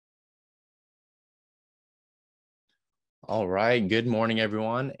All right. Good morning,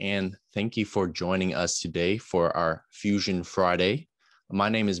 everyone. And thank you for joining us today for our Fusion Friday. My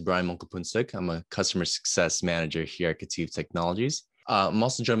name is Brian Mongkolpoonsuk. I'm a customer success manager here at KETIV Technologies. I'm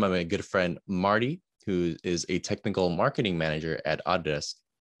also joined by my good friend, Marti, who is a technical marketing manager at Autodesk.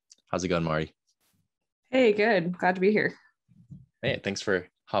 How's it going, Marti? Hey, good. Glad to be here. Hey, thanks for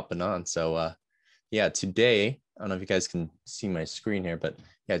hopping on. So today, I don't know if you guys can see my screen here, but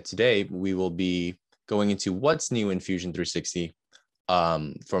today we will be going into what's new in Fusion 360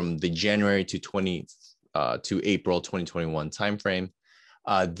 from the January to April 2021 timeframe.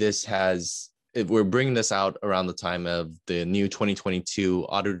 We're bringing this out around the time of the new 2022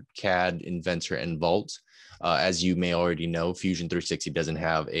 AutoCAD Inventor and Vault. As you may already know, Fusion 360 doesn't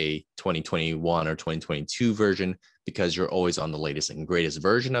have a 2021 or 2022 version because you're always on the latest and greatest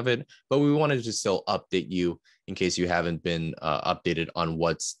version of it. But we wanted to still update you in case you haven't been updated on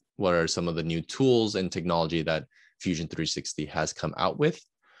what are some of the new tools and technology that Fusion 360 has come out with.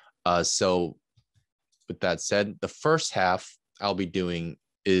 So with that said, the first half I'll be doing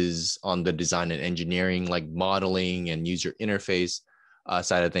is on the design and engineering, like modeling and user interface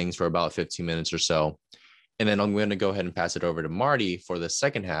side of things for about 15 minutes or so. And then I'm going to go ahead and pass it over to Marti for the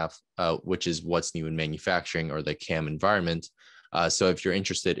second half, which is what's new in manufacturing or the CAM environment. So if you're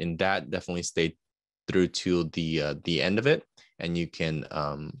interested in that, definitely stay through to the end of it, and you can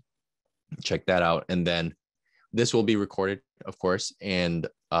check that out. And then this will be recorded, of course, and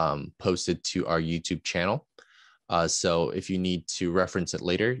posted to our YouTube channel. So if you need to reference it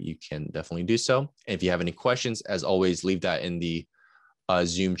later, you can definitely do so. And if you have any questions, as always, leave that in the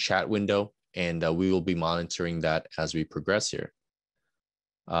Zoom chat window, and we will be monitoring that as we progress here.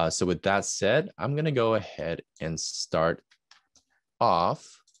 So with that said, I'm going to go ahead and start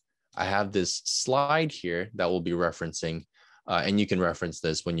off. I have this slide here that we'll be referencing, and you can reference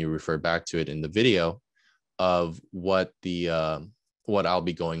this when you refer back to it in the video of what I'll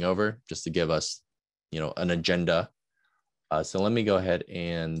be going over, just to give us, an agenda. So let me go ahead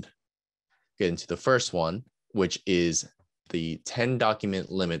and get into the first one, which is the 10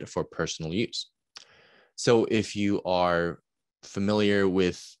 document limit for personal use. So if you are familiar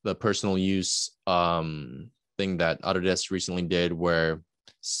with the personal use thing that Autodesk recently did, where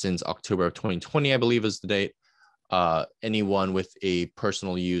since October of 2020, I believe is the date, anyone with a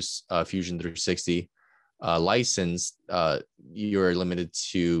personal use Fusion 360 license, you're limited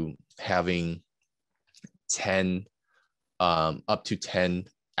to having 10 up to 10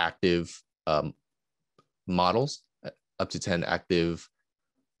 active models, up to 10 active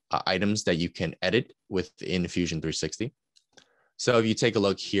items that you can edit within Fusion 360. So if you take a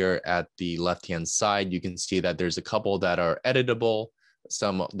look here at the left-hand side, you can see that there's a couple that are editable,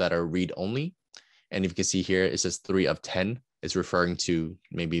 some that are read-only. And if you can see here, it says 3 of 10. It's referring to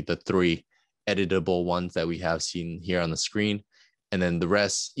maybe the 3 editable ones that we have seen here on the screen. And then the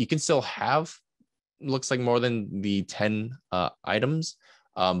rest, you can still have, looks like more than the 10 items,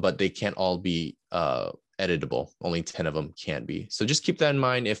 but they can't all be editable. Only 10 of them can be. So just keep that in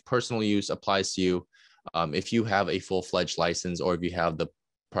mind if personal use applies to you. If you have a full-fledged license, or if you have the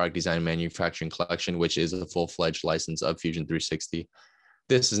product design manufacturing collection, which is a full-fledged license of Fusion 360,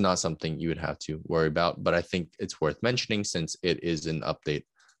 this is not something you would have to worry about, but I think it's worth mentioning since it is an update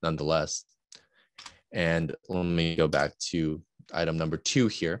nonetheless. And let me go back to item number 2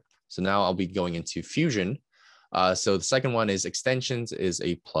 here. So now I'll be going into Fusion. So the second one is extensions is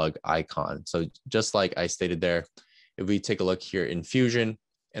a plug icon. So just like I stated there, if we take a look here in Fusion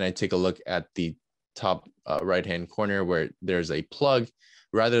and I take a look at the top right-hand corner where there's a plug,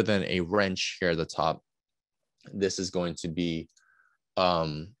 rather than a wrench here at the top, this is going to be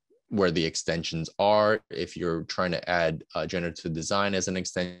where the extensions are. If you're trying to add generative design as an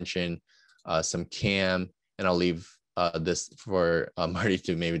extension, some CAM, and I'll leave this for Marti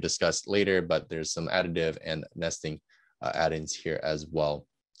to maybe discuss later, but there's some additive and nesting add-ins here as well.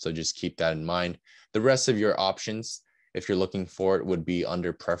 So just keep that in mind. The rest of your options, if you're looking for it, would be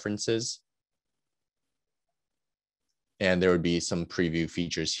under preferences. And there would be some preview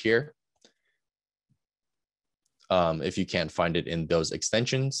features here. If you can't find it in those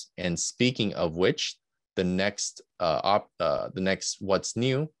extensions. And speaking of which, the next what's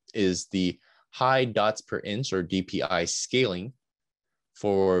new is the high dots per inch or DPI scaling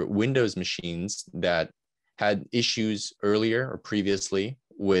for Windows machines that had issues earlier or previously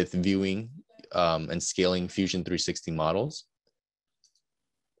with viewing and scaling Fusion 360 models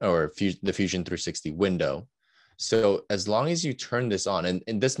or the Fusion 360 window. So as long as you turn this on,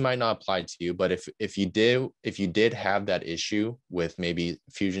 and this might not apply to you, but if you did have that issue with maybe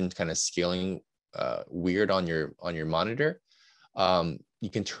Fusion kind of scaling weird on your monitor, you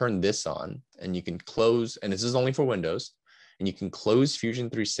can turn this on and you can close, and this is only for Windows, and you can close Fusion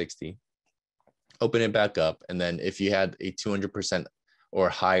 360, open it back up. And then if you had a 200% or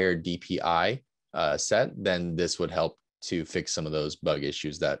higher DPI set, then this would help to fix some of those bug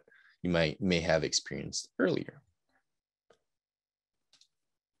issues that you may have experienced earlier.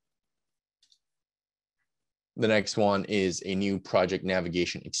 The next one is a new project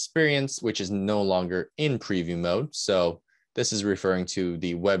navigation experience, which is no longer in preview mode. So this is referring to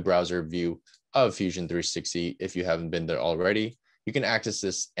the web browser view of Fusion 360. If you haven't been there already, you can access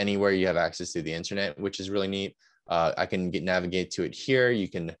this anywhere you have access to the internet, which is really neat. I can navigate to it here. You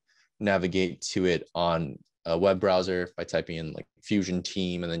can navigate to it on a web browser by typing in like Fusion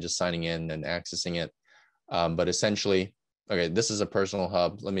team and then just signing in and accessing it. But essentially, okay, this is a personal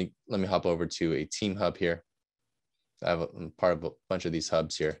hub. Let me hop over to a team hub here. I'm part of a bunch of these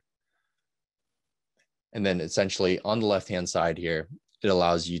hubs here. And then essentially on the left-hand side here, it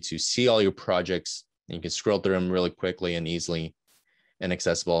allows you to see all your projects. And you can scroll through them really quickly and easily and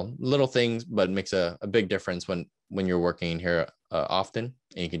accessible. Little things, but makes a big difference when you're working here often.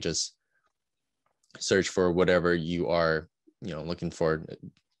 And you can just search for whatever you are, looking for.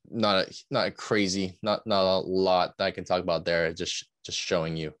 Not crazy, not a lot that I can talk about there. Just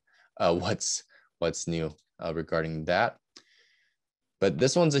showing you what's new regarding that. But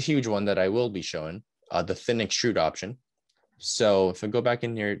this one's a huge one that I will be showing, the thin extrude option. So if I go back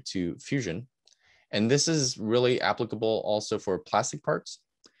in here to Fusion, and this is really applicable also for plastic parts.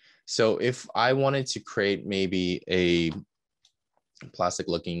 So if I wanted to create maybe a plastic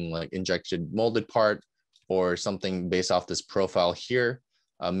looking like injected molded part or something based off this profile here,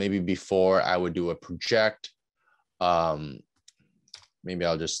 maybe before I would do a project, maybe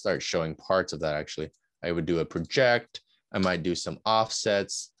I'll just start showing parts of that actually. I would do a project, I might do some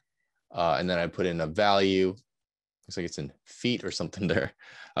offsets, and then I put in a value. Looks like it's in feet or something there.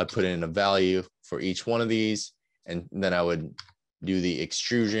 I'd put in a value for each one of these, and then I would do the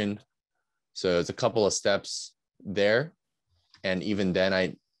extrusion. So it's a couple of steps there. And even then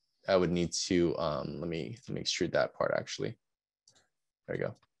I would need to, let me extrude that part actually. There we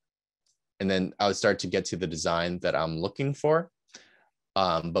go. And then I would start to get to the design that I'm looking for.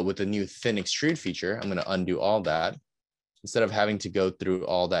 But with the new thin extrude feature, I'm going to undo all that. Instead of having to go through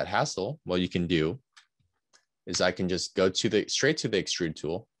all that hassle, what you can do is I can just go to straight to the extrude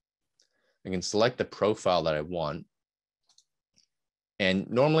tool. I can select the profile that I want. And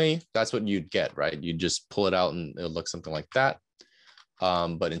normally that's what you'd get, right? You just pull it out and it'll look something like that.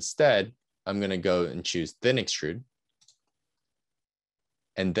 But instead, I'm going to go and choose thin extrude.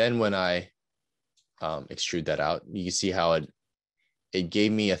 And then when I extrude that out, you can see how it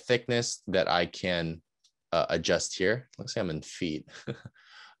gave me a thickness that I can adjust here. Looks like I'm in feet,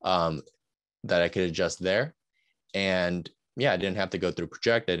 that I could adjust there. And yeah, I didn't have to go through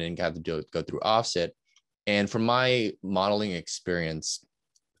project. I didn't have to go through offset. And from my modeling experience,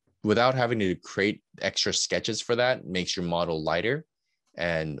 without having to create extra sketches for that, makes your model lighter.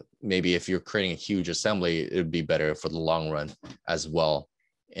 And maybe if you're creating a huge assembly, it would be better for the long run as well.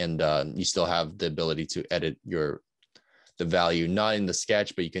 And you still have the ability to edit the value, not in the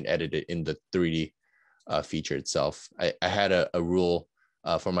sketch, but you can edit it in the 3D feature itself. I had a rule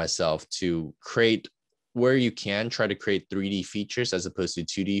for myself to create, where you can, try to create 3D features as opposed to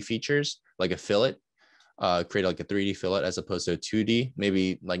 2D features, like a fillet. Create like a 3D fillet as opposed to a 2D.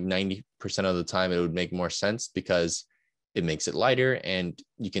 Maybe like 90% of the time it would make more sense because it makes it lighter and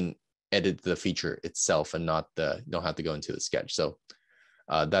you can edit the feature itself and don't have to go into the sketch. So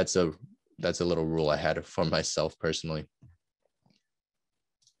that's a little rule I had for myself personally.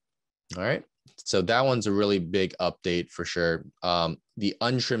 All right, so that one's a really big update for sure. The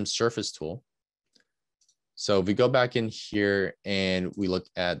untrimmed surface tool. So if we go back in here and we look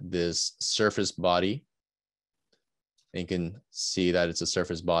at this surface body, and you can see that it's a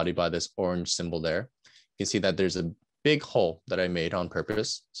surface body by this orange symbol there. You can see that there's a big hole that I made on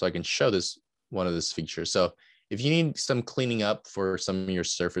purpose, so I can show one of this features. So if you need some cleaning up for some of your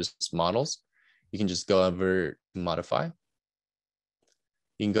surface models, you can just go over modify.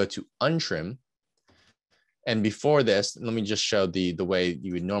 You can go to untrim. And before this, let me just show the way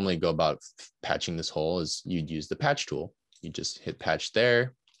you would normally go about patching this hole is you'd use the patch tool. You just hit patch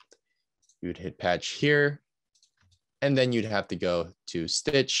there. You would hit patch here. And then you'd have to go to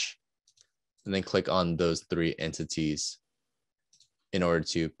stitch and then click on those 3 entities in order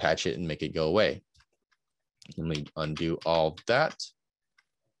to patch it and make it go away. Let me undo all of that.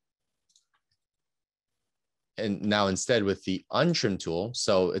 And now instead with the untrim tool,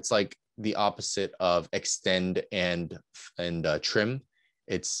 so it's like the opposite of extend and trim.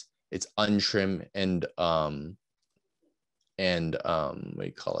 It's untrim and and what do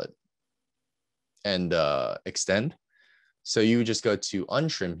you call it? And extend. So you just go to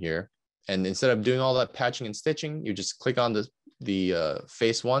untrim here, and instead of doing all that patching and stitching, you just click on the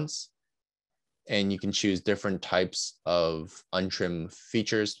face once, and you can choose different types of untrim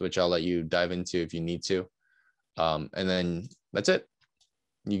features, which I'll let you dive into if you need to. And then that's it.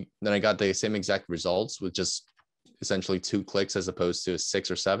 Then I got the same exact results with just essentially 2 clicks as opposed to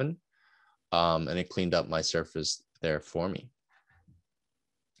 6 or 7. And it cleaned up my surface there for me.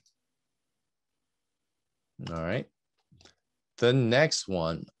 All right. The next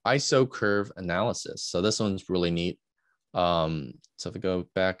one, ISO curve analysis. So this one's really neat. So if I go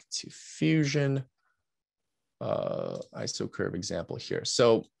back to Fusion, ISO curve example here.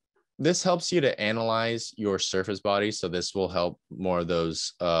 So this helps you to analyze your surface body. So this will help more of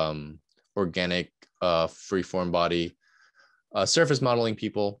those organic freeform body surface modeling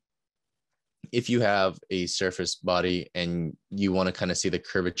people. If you have a surface body and you want to kind of see the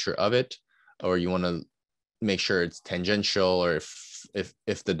curvature of it, or you want to make sure it's tangential, or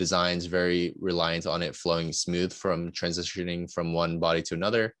if the design's very reliant on it flowing smooth from transitioning from one body to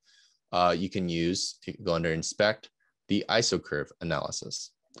another, you can go under inspect, the ISO curve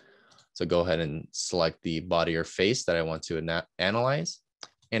analysis. So go ahead and select the body or face that I want to analyze.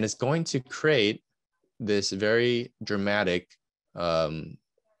 And it's going to create this very dramatic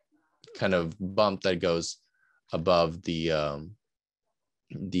kind of bump that goes above the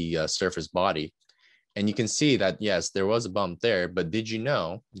surface body. And you can see that, yes, there was a bump there, but did you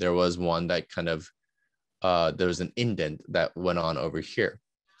know there was one that kind of, there was an indent that went on over here.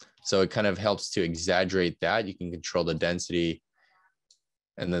 So it kind of helps to exaggerate that. You can control the density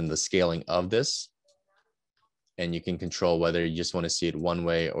and then the scaling of this. And you can control whether you just want to see it one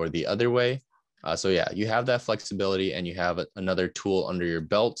way or the other way. So yeah, you have that flexibility, and you have another tool under your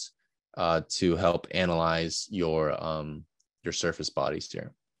belt to help analyze your surface bodies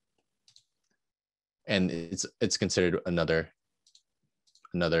here. And it's considered another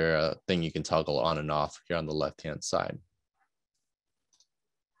thing you can toggle on and off here on the left-hand side.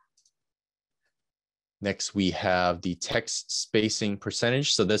 Next, we have the text spacing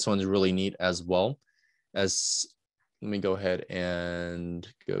percentage. So this one's really neat as well. Let me go ahead and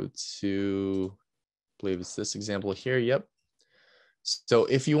go to, I believe it's this example here. Yep. So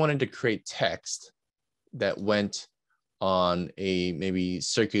if you wanted to create text that went on a maybe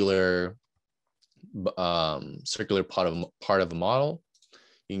circular part of a model,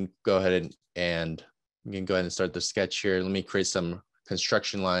 you can go ahead and you can go ahead and start the sketch here. Let me create some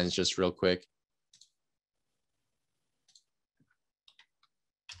construction lines just real quick.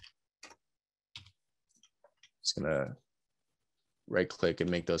 Just gonna right click and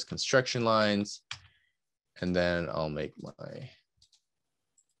make those construction lines. And then I'll make my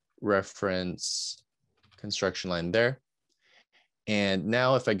reference construction line there. And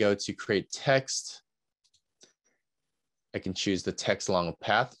now if I go to create text, I can choose the text along a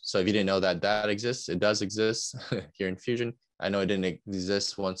path. So if you didn't know that that exists, it does exist here in Fusion. I know it didn't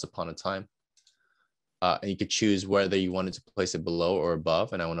exist once upon a time. And you could choose whether you wanted to place it below or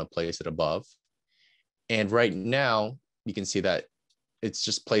above, and I want to place it above. And right now, you can see that it's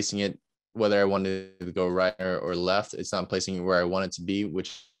just placing it, whether I wanted to go right or left, it's not placing it where I want it to be,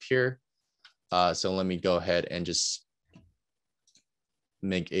 which here. So let me go ahead and just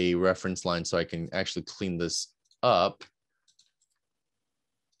make a reference line so I can actually clean this up.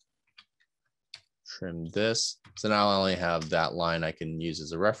 Trim this. So now I only have that line I can use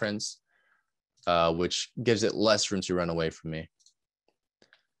as a reference, which gives it less room to run away from me.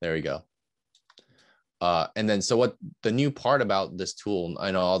 There we go. And then, so what the new part about this tool, I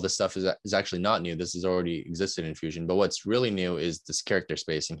know all this stuff is actually not new. This has already existed in Fusion, but what's really new is this character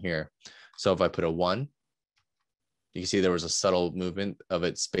spacing here. So if I put a 1, you can see there was a subtle movement of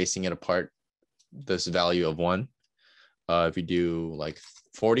it spacing it apart, this value of 1. If you do like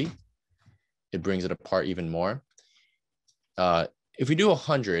 40, it brings it apart even more. If we do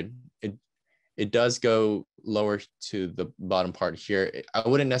 100, it does go lower to the bottom part here. I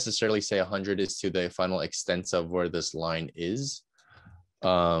wouldn't necessarily say 100 is to the final extent of where this line is.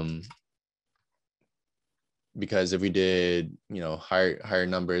 Because if we did, higher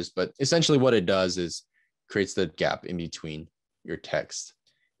numbers, but essentially what it does is creates the gap in between your text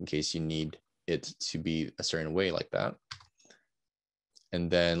in case you need it to be a certain way like that.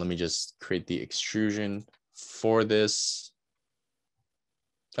 And then let me just create the extrusion for this.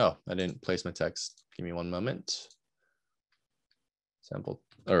 Oh, I didn't place my text. Give me one moment. Sample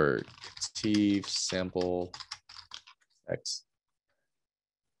or KETIV sample text.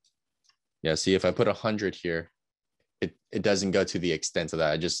 Yeah, see, if I put 100 here, it doesn't go to the extent of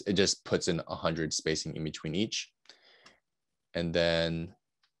that. It just puts in 100 spacing in between each. And then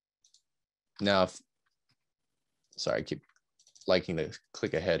now, sorry, I keep liking to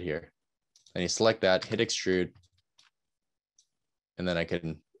click ahead here. And you select that, hit extrude, and then I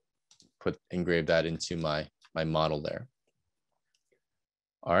can engrave that into my model there.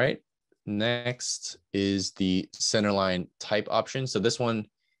 All right, next is the centerline type option. So this one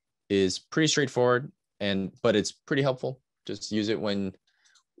is pretty straightforward, but it's pretty helpful. Just use it when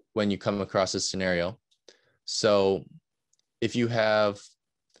you come across this scenario. So if you have,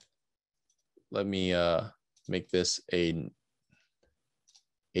 let me make this a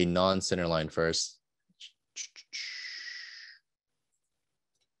non-center line first.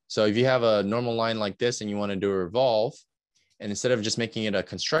 So if you have a normal line like this and you want to do a revolve, and instead of just making it a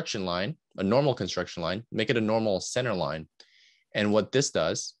construction line, a normal construction line, make it a normal center line. And what this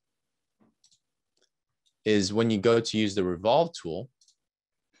does is when you go to use the revolve tool,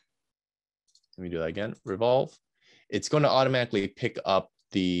 let me do that again, revolve, it's going to automatically pick up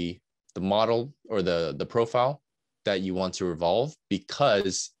the model or the profile that you want to revolve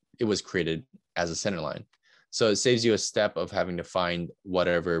because it was created as a center line. So it saves you a step of having to find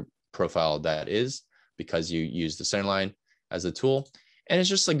whatever profile that is because you use the center line as a tool. And it's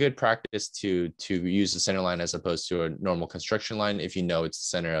just a good practice to use the center line as opposed to a normal construction line if you know it's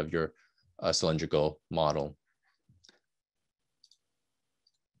the center of your cylindrical model.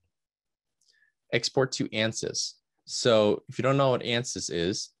 Export to ANSYS. So if you don't know what ANSYS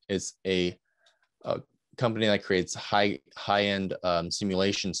is, it's a company that creates high-end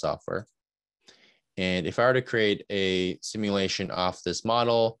simulation software. And if I were to create a simulation off this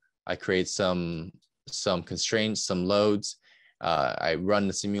model, I create some constraints, some loads. I run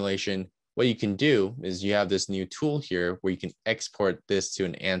the simulation. What you can do is you have this new tool here where you can export this to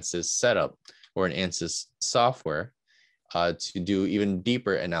an ANSYS setup or an ANSYS software to do even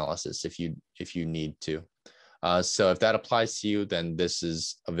deeper analysis if you need to. So if that applies to you, then this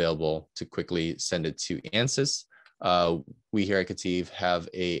is available to quickly send it to ANSYS. We here at KETIV have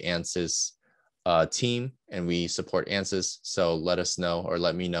a ANSYS team and we support ANSYS. So let us know or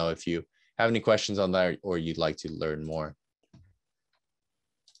let me know if you have any questions on that or you'd like to learn more.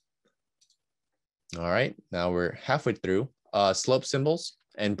 All right, now we're halfway through slope symbols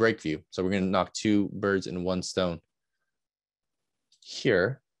and break view. So we're going to knock two birds in one stone.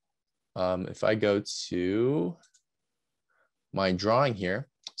 Here, if I go to my drawing here,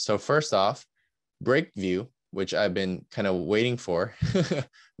 so first off, break view, which I've been kind of waiting for.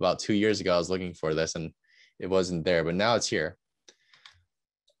 About 2 years ago, I was looking for this and it wasn't there, but now it's here.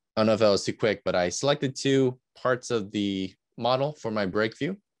 I don't know if that was too quick, but I selected two parts of the model for my break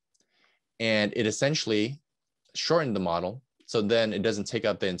view, and it essentially shortened the model. So then it doesn't take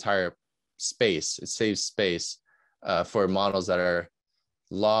up the entire space. It saves space for models that are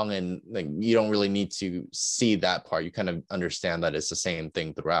long and like you don't really need to see that part. You kind of understand that it's the same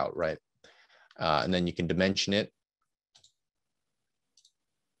thing throughout, right? And then you can dimension it.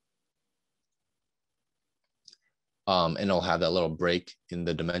 And it'll have that little break in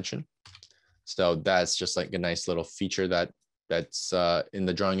the dimension. So that's just like a nice little feature that's in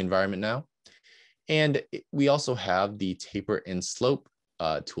the drawing environment now. And we also have the taper and slope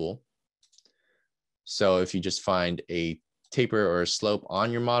tool. So if you just find a taper or a slope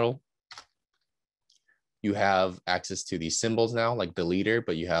on your model, you have access to these symbols now, like the leader,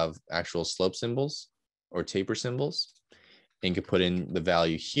 but you have actual slope symbols or taper symbols. And you can put in the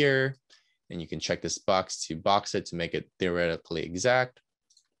value here, and you can check this box to box it to make it theoretically exact.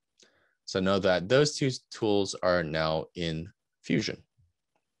 So know that those two tools are now in Fusion.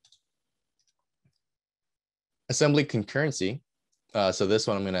 Assembly concurrency. So this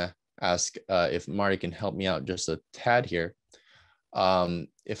one I'm going to ask if Marty can help me out just a tad here.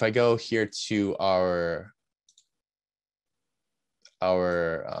 If I go here to our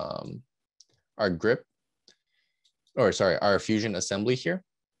grip, or sorry, our Fusion assembly here,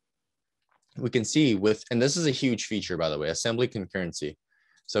 we can see and this is a huge feature, by the way, assembly concurrency.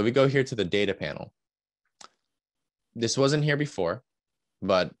 So we go here to the data panel. This wasn't here before,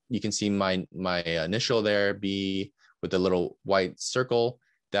 but you can see my initial there, B, with a little white circle.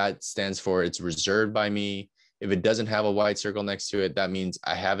 That stands for it's reserved by me. If it doesn't have a white circle next to it, that means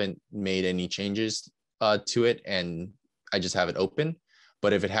I haven't made any changes to it and I just have it open.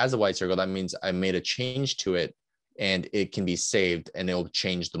 But if it has a white circle, that means I made a change to it and it can be saved and it'll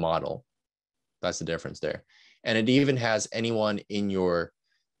change the model. That's the difference there. And it even has anyone in your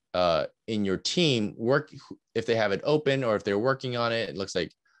team if they have it open or if they're working on it. It looks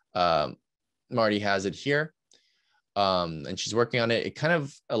like Marty has it here and she's working on it. It kind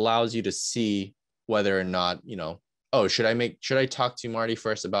of allows you to see whether or not, oh, should I talk to Marty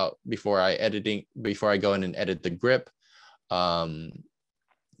first before I go in and edit the grip?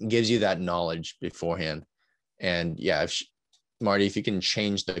 gives you that knowledge beforehand. And yeah, Marty, if you can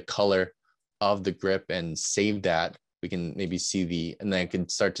change the color of the grip and save that, we can maybe see and then I can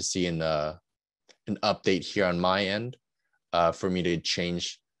start to see an update here on my end for me to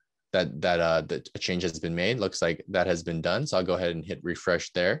change that a change has been made. Looks like that has been done. So I'll go ahead and hit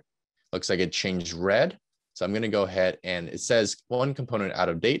refresh there. Looks like it changed red. So I'm going to go ahead and it says one component out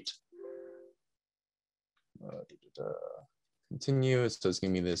of date. Continue. So it's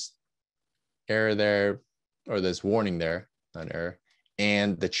giving me this error there, or this warning there, not error.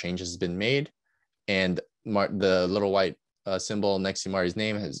 And the change has been made. And the little white symbol next to Marty's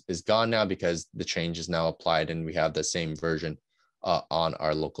name is gone now because the change is now applied and we have the same version on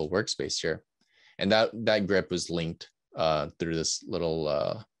our local workspace here. And that grip was linked through this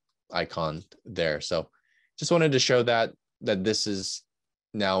little icon there. So just wanted to show that this is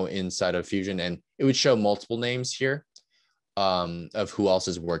now inside of Fusion, and it would show multiple names here of who else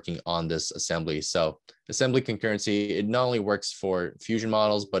is working on this assembly. So assembly concurrency, it not only works for Fusion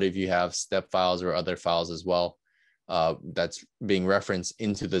models, but if you have step files or other files as well, that's being referenced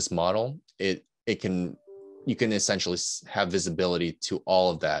into this model, you can essentially have visibility to all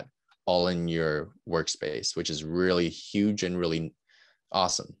of that, all in your workspace, which is really huge and really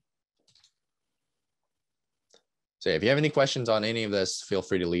awesome. So if you have any questions on any of this, feel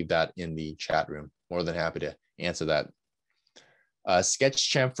free to leave that in the chat room. More than happy to answer that.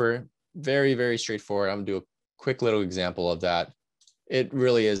 Sketch chamfer, very, very straightforward. I'm gonna do a quick little example of that. It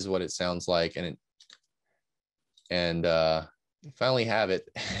really is what it sounds like, and finally have it.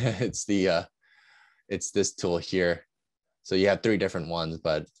 It's this tool here. So you have 3 different ones,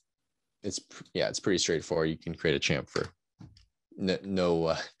 but it's pretty straightforward. You can create a chamfer.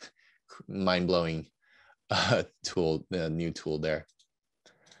 No mind-blowing tool, the new tool there.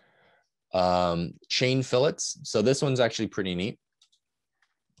 Chain fillets. So this one's actually pretty neat.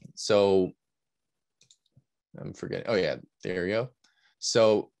 So I'm forgetting. Oh yeah, there we go.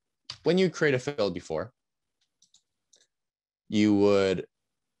 So when you create a fillet before, you would,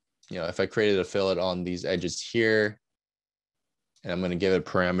 if I created a fillet on these edges here, and I'm going to give it a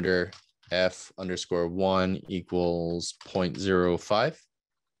parameter f_1 equals 0.05.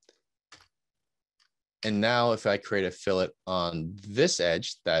 And now if I create a fillet on this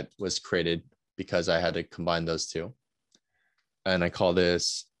edge that was created because I had to combine those two, and I call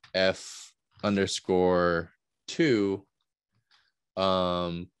this f_2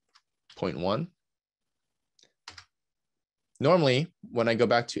 0.1. Normally, when I go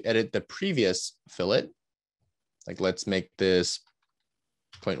back to edit the previous fillet, like let's make this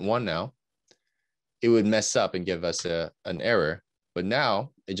 0.1 now, it would mess up and give us an error. But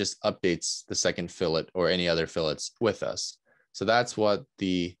now it just updates the second fillet or any other fillets with us. So that's what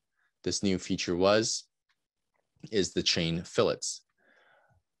this new feature is the chain fillets.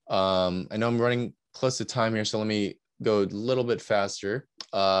 I know I'm running close to time here, so let me go a little bit faster.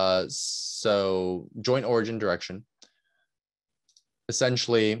 So joint origin direction.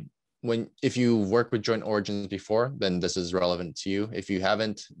 Essentially, if you worked with joint origins before, then this is relevant to you. If you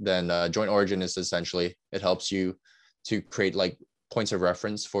haven't, then joint origin is essentially, it helps you to create like points of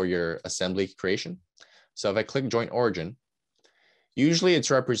reference for your assembly creation. So if I click joint origin, usually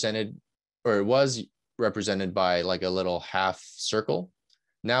it's represented, or it was represented by like a little half circle.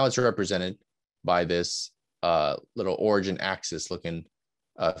 Now it's represented by this little origin axis looking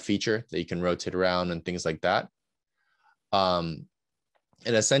feature that you can rotate around and things like that.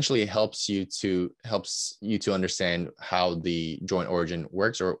 It essentially helps you to understand how the joint origin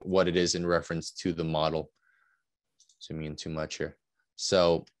works, or what it is in reference to the model. Zooming in too much here.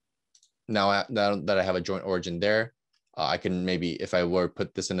 So now that I have a joint origin there, I can maybe, if I were to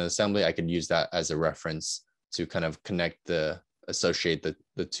put this in an assembly, I could use that as a reference to kind of associate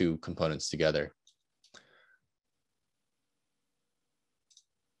the two components together.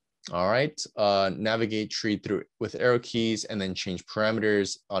 All right, navigate tree through with arrow keys and then change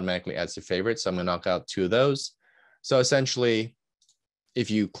parameters, automatically adds to favorites. So I'm gonna knock out 2 of those. So essentially, if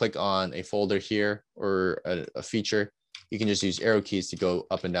you click on a folder here or a feature, you can just use arrow keys to go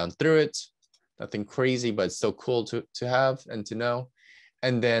up and down through it. Nothing crazy, but it's still cool to have and to know.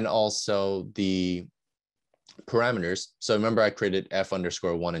 And then also the parameters. So remember I created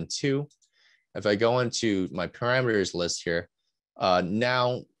f_1 and 2. If I go into my parameters list here,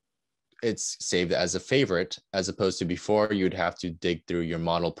 now it's saved as a favorite, as opposed to before you'd have to dig through your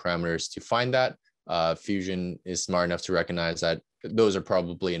model parameters to find that. Fusion is smart enough to recognize that those are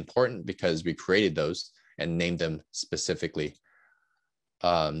probably important because we created those and named them specifically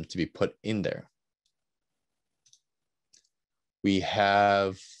to be put in there. We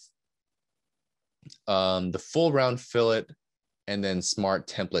have the full round fillet and then smart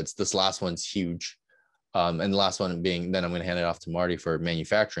templates. This last one's huge. And the last one being, then I'm going to hand it off to Marti for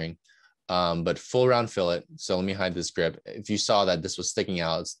manufacturing. But full round fillet. So let me hide this grip. If you saw that this was sticking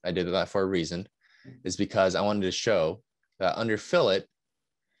out, I did that for a reason. Is because I wanted to show that under fillet,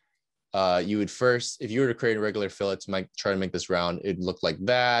 you would first, if you were to create a regular fillet to try to make this round, it'd look like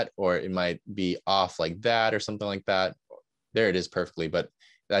that, or it might be off like that or something like that. There it is perfectly, but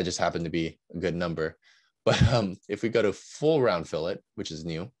that just happened to be a good number. But if we go to full round fillet, which is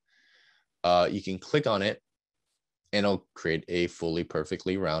new, you can click on it and it'll create a fully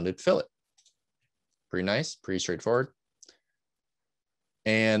perfectly rounded fillet. Pretty nice, pretty straightforward.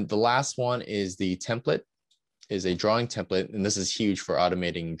 And the last one is the template, is a drawing template. And this is huge for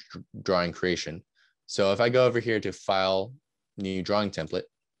automating drawing creation. So if I go over here to File, New Drawing Template,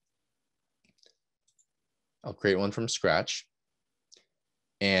 I'll create one from scratch.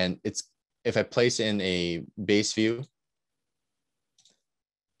 And if I place in a base view,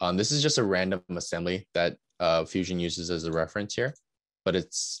 this is just a random assembly that Fusion uses as a reference here, but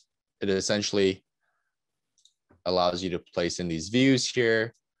it essentially allows you to place in these views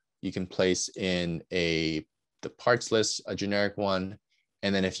here. You can place in the parts list, a generic one.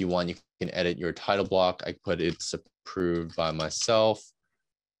 And then if you want, you can edit your title block. I put it's approved by myself.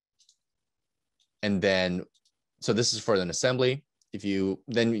 And then, so this is for an assembly. If you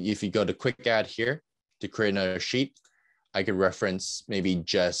go to quick add here to create another sheet, I could reference maybe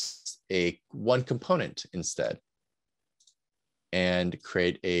just one component instead and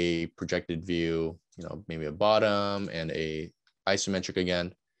create a projected view, maybe a bottom and a isometric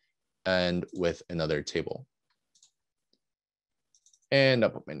again, and with another table. And I'll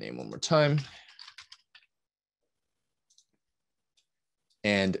put my name one more time.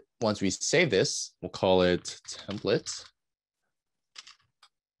 And once we save this, we'll call it template.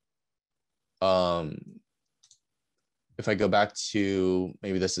 If I go back to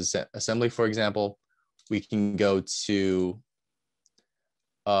maybe this is assembly, for example, we can go to,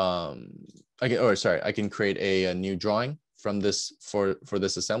 I can create a new drawing from this for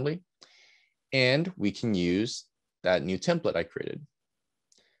this assembly, and we can use that new template I created.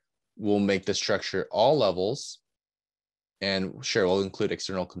 We'll make the structure all levels, and sure, we'll include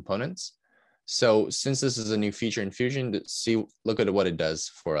external components. So since this is a new feature in Fusion, look at what it does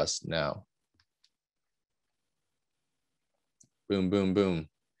for us now. Boom, boom, boom.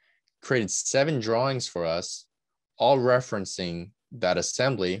 Created 7 drawings for us, all referencing that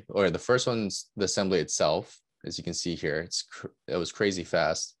assembly, or the first one's the assembly itself. As you can see here, it was crazy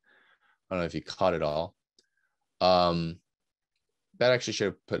fast. I don't know if you caught it all. That actually should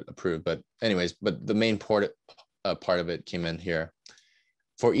have put approved, but anyways, but the main part of it came in here.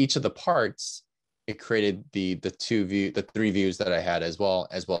 For each of the parts, it created the 3 views that I had as well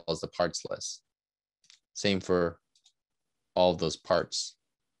as the parts list. Same for all of those parts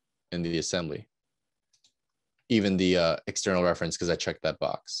in the assembly, even the external reference, because I checked that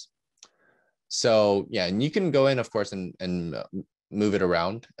box. So yeah, and you can go in, of course, and move it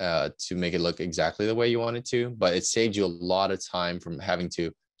around to make it look exactly the way you want it to, but it saves you a lot of time from having to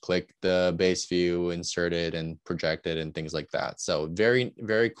click the base view, insert it, and project it, and things like that. So very,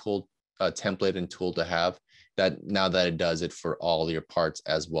 very cool template and tool to have, that now that it does it for all your parts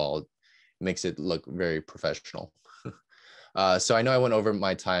as well, it makes it look very professional. So I know I went over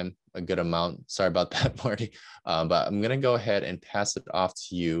my time a good amount. Sorry about that, Marti. But I'm going to go ahead and pass it off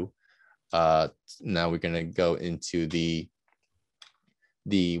to you. Now we're going to go into the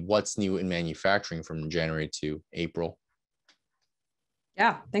what's new in manufacturing from January to April.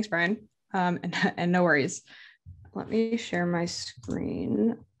 Yeah, thanks, Brian. And no worries. Let me share my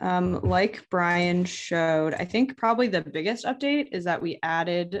screen. Like Brian showed, I think probably the biggest update is that we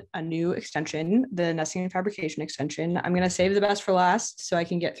added a new extension, the nesting and fabrication extension. I'm going to save the best for last so I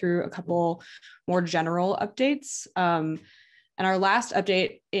can get through a couple more general updates. And our last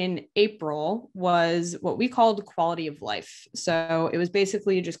update in April was what we called quality of life. So it was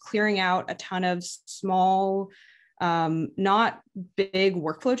basically just clearing out a ton of small, not big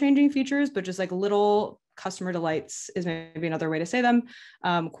workflow changing features, but just like little customer delights is maybe another way to say them,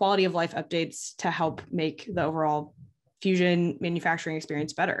 quality of life updates to help make the overall Fusion manufacturing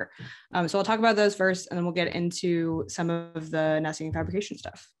experience better. So I'll talk about those first, and then we'll get into some of the nesting and fabrication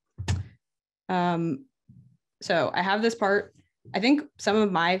stuff. So I have this part. I think some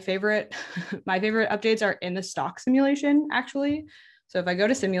of my favorite updates are in the stock simulation, actually. So if I go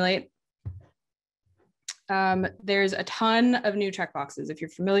to simulate, there's a ton of new checkboxes. If you're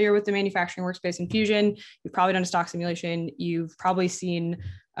familiar with the manufacturing workspace in Fusion, you've probably done a stock simulation. You've probably seen,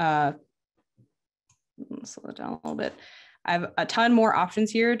 slow it down a little bit. I have a ton more options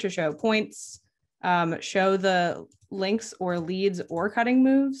here to show points, show the links or leads or cutting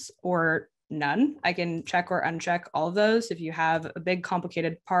moves or none. I can check or uncheck all of those. If you have a big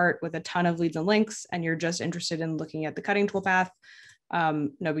complicated part with a ton of leads and links and you're just interested in looking at the cutting toolpath,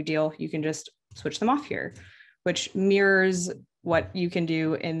 no big deal. You can just switch them off here, which mirrors what you can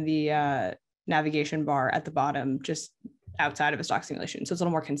do in the navigation bar at the bottom, just outside of a stock simulation. So it's a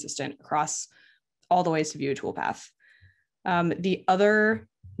little more consistent across all the ways to view a toolpath. The other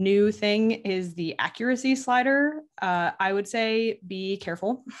new thing is the accuracy slider. I would say be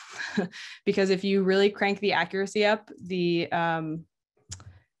careful because if you really crank the accuracy up, the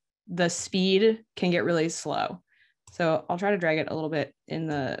speed can get really slow. So I'll try to drag it a little bit in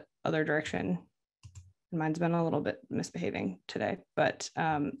the other direction. Mine's been a little bit misbehaving today, but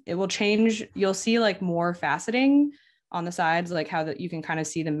it will change. You'll see like more faceting on the sides, like how that you can kind of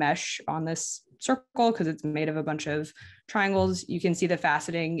see the mesh on this circle because it's made of a bunch of triangles. You can see the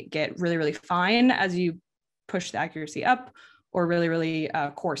faceting get really, really fine as you push the accuracy up, or really, really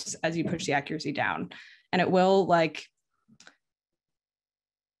coarse as you push the accuracy down. And it will like,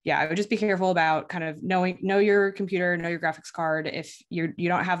 yeah, I would just be careful about kind of know your computer, know your graphics card. If you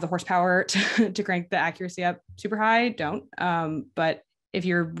don't have the horsepower to crank the accuracy up super high, don't. But if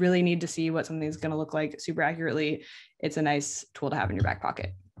you really need to see what something's going to look like super accurately, it's a nice tool to have in your back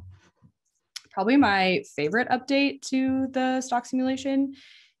pocket. Probably my favorite update to the stock simulation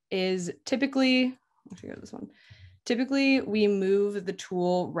is typically, let's go to this one. Typically, we move the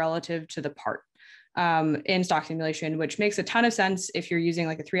tool relative to the part. In stock simulation, which makes a ton of sense if you're using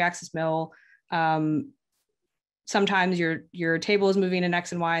like a 3-axis mill. Sometimes your table is moving in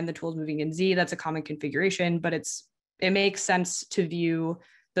X and Y and the tool is moving in Z. That's a common configuration, but it makes sense to view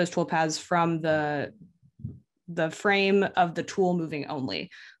those toolpaths from the frame of the tool moving only.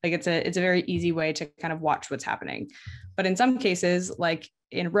 Like it's a very easy way to kind of watch what's happening. But in some cases, like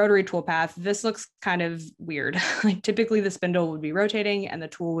in rotary toolpath, this looks kind of weird. Like typically the spindle would be rotating and the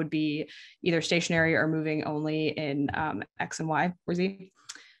tool would be either stationary or moving only in X and Y or Z.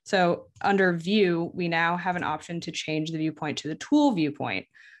 So under view, we now have an option to change the viewpoint to the tool viewpoint,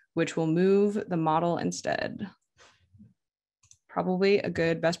 which will move the model instead. Probably a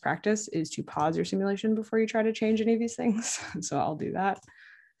good best practice is to pause your simulation before you try to change any of these things. So I'll do that.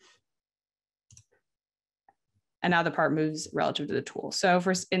 And now the part moves relative to the tool. So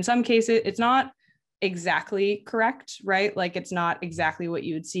in some cases, it's not exactly correct, right? Like it's not exactly what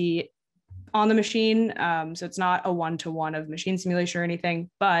you would see on the machine. So it's not a one-to-one of machine simulation or anything,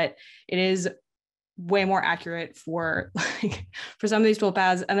 but it is way more accurate for some of these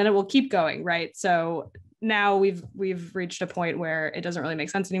toolpaths, and then it will keep going, right? So now we've reached a point where it doesn't really make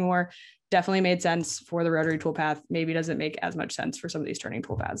sense anymore. Definitely made sense for the rotary toolpath. Maybe doesn't make as much sense for some of these turning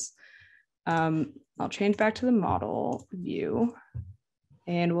toolpaths. I'll change back to the model view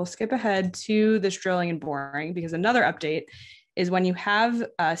and we'll skip ahead to this drilling and boring, because another update is when you have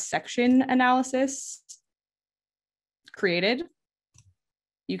a section analysis created,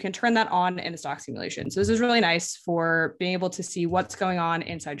 you can turn that on in a stock simulation. So this is really nice for being able to see what's going on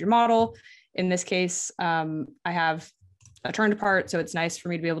inside your model. In this case, I have a turned part, so it's nice for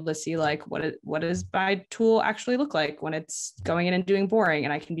me to be able to see like what does my tool actually look like when it's going in and doing boring,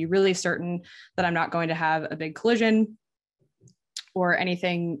 and I can be really certain that I'm not going to have a big collision or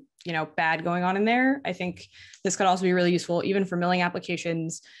anything bad going on in there. I think this could also be really useful even for milling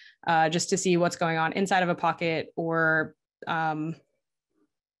applications, just to see what's going on inside of a pocket or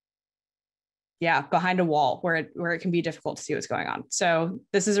behind a wall where it can be difficult to see what's going on. So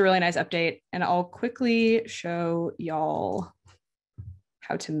this is a really nice update, and I'll quickly show y'all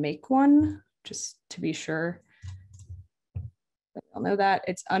how to make one, just to be sure that y'all know that.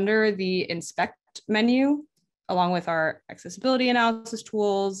 It's under the inspect menu, along with our accessibility analysis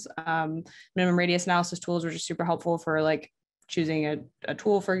tools, minimum radius analysis tools, which are super helpful for like choosing a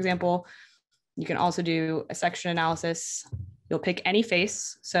tool, for example. You can also do a section analysis. You'll pick any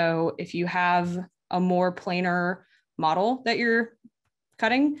face. So if you have a more planar model that you're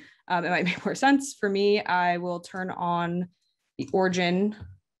cutting, it might make more sense. For me, I will turn on the origin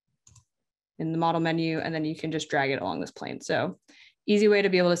in the model menu, and then you can just drag it along this plane. So easy way to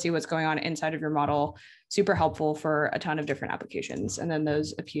be able to see what's going on inside of your model, super helpful for a ton of different applications. And then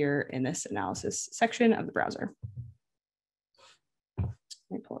those appear in this analysis section of the browser. Let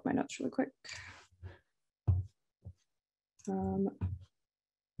me pull up my notes really quick.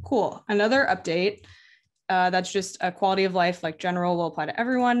 Cool. Another update that's just a quality of life, like general, will apply to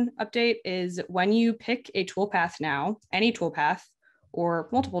everyone update, is when you pick a toolpath now, any toolpath or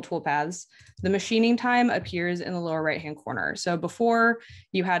multiple toolpaths, the machining time appears in the lower right-hand corner. So before,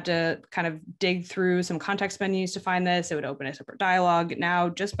 you had to kind of dig through some context menus to find this. It would open a separate dialog. Now,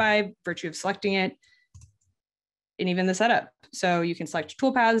 just by virtue of selecting it, and even the setup. So you can select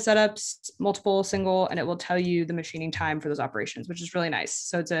toolpath setups, multiple, single, and it will tell you the machining time for those operations, which is really nice.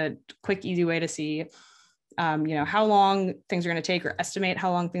 So it's a quick, easy way to see, how long things are going to take, or estimate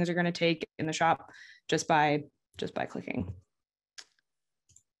how long things are going to take in the shop just by clicking.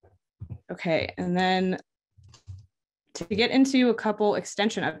 Okay, and then to get into a couple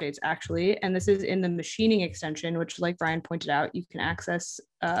extension updates, actually, and this is in the machining extension, which, like Brian pointed out, you can access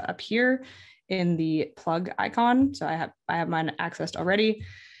up here in the plug icon. So I have mine accessed already.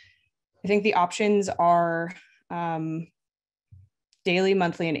 I think the options are daily,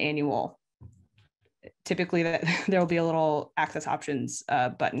 monthly, and annual. Typically, there will be a little access options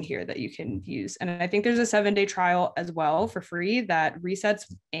button here that you can use. And I think there's a 7-day trial as well for free that resets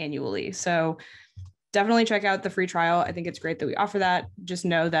annually. So definitely check out the free trial. I think it's great that we offer that. Just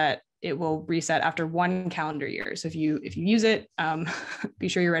know that it will reset after 1 calendar year. So if you use it, be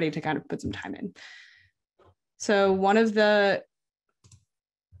sure you're ready to kind of put some time in. So one of the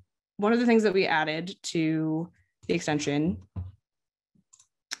things that we added to the extension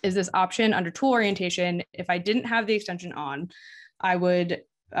is this option under tool orientation. If I didn't have the extension on, I would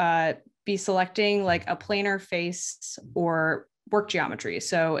be selecting like a planar face or work geometry.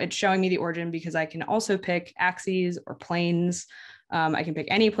 So it's showing me the origin because I can also pick axes or planes. I can pick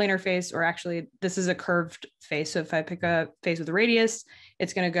any planar face, or actually this is a curved face. So if I pick a face with a radius,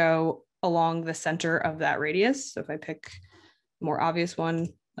 it's going to go along the center of that radius. So if I pick a more obvious one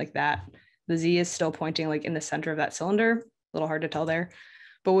like that, the Z is still pointing like in the center of that cylinder. A little hard to tell there.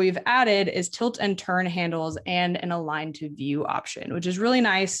 But what we've added is tilt and turn handles and an align to view option, which is really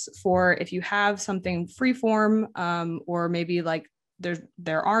nice for if you have something freeform, or maybe like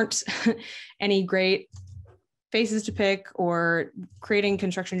there aren't any great faces to pick, or creating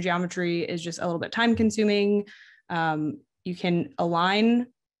construction geometry is just a little bit time consuming. You can align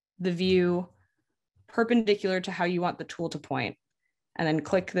the view perpendicular to how you want the tool to point, and then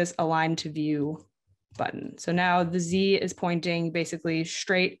click this align to view button. So now the Z is pointing basically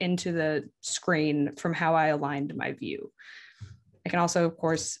straight into the screen from how I aligned my view. I can also, of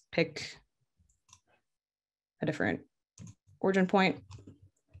course, pick a different origin point.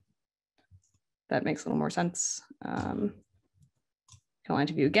 That makes a little more sense. Can align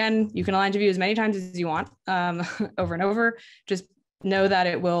to view again. You can align to view as many times as you want, over and over. Just know that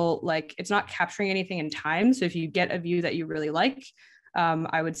it will, like, it's not capturing anything in time. So if you get a view that you really like,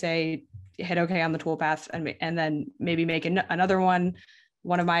 I would say hit OK on the toolpath and then maybe make another one.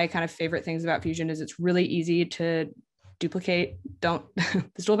 One of my kind of favorite things about Fusion is it's really easy to duplicate.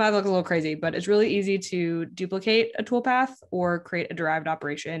 This toolpath looks a little crazy, but it's really easy to duplicate a toolpath or create a derived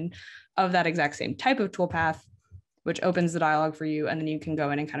operation of that exact same type of toolpath, which opens the dialog for you. And then you can go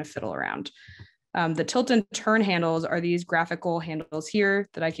in and kind of fiddle around. The tilt and turn handles are these graphical handles here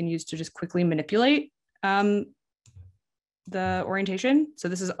that I can use to just quickly manipulate the orientation. So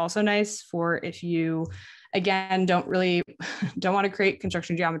this is also nice for if you, again, don't want to create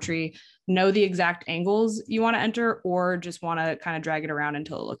construction geometry, know the exact angles you want to enter, or just want to kind of drag it around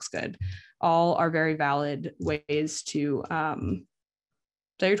until it looks good. All are very valid ways to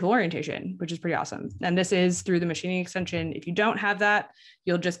set your tool orientation, which is pretty awesome. And this is through the machining extension. If you don't have that,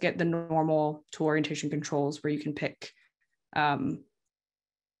 you'll just get the normal tool orientation controls where you can pick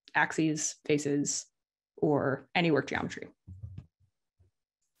axes, faces, or any work geometry.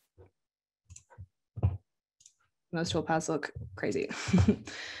 Those toolpaths look crazy.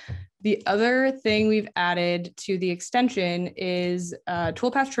 The other thing we've added to the extension is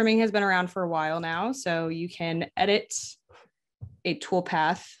toolpath trimming has been around for a while now. So you can edit a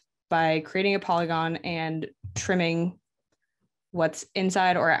toolpath by creating a polygon and trimming what's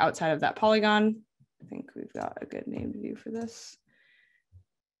inside or outside of that polygon. I think we've got a good name view for this.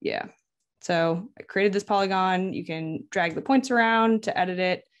 Yeah. So I created this polygon. You can drag the points around to edit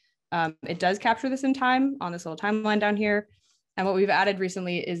it. It does capture this in time on this little timeline down here. And what we've added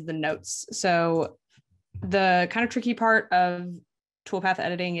recently is the notes. So the kind of tricky part of toolpath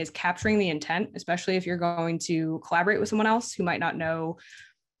editing is capturing the intent, especially if you're going to collaborate with someone else who might not know,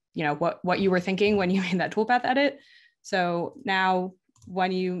 what you were thinking when you made that toolpath edit. So now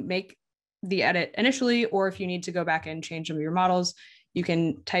when you make the edit initially, or if you need to go back and change some of your models, you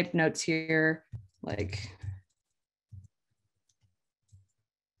can type notes here, like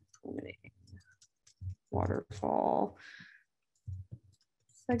waterfall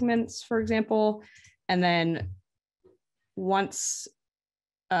segments, for example. And then once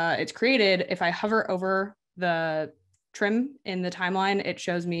it's created, if I hover over the trim in the timeline, it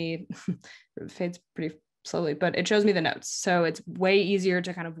shows me, it fades pretty slowly, but it shows me the notes. So it's way easier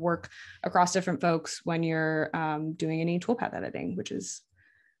to kind of work across different folks when you're doing any toolpath editing, which is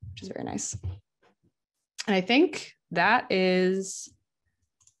very nice. And I think that is,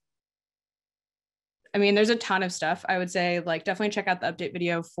 I mean, there's a ton of stuff. I would say, like, definitely check out the update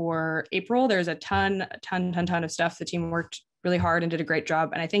video for April. There's a ton of stuff. The team worked really hard and did a great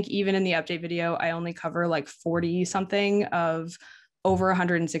job. And I think even in the update video, I only cover like 40 something of over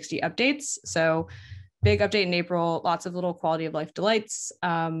 160 updates. So big update in April, lots of little quality of life delights.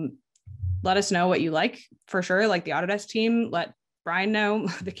 Let us know what you like for sure. Like the Autodesk team, let Brian know,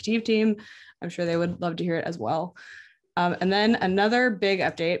 the KETIV team. I'm sure they would love to hear it as well. And then another big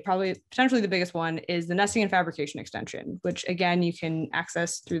update, probably potentially the biggest one, is the nesting and fabrication extension, which again, you can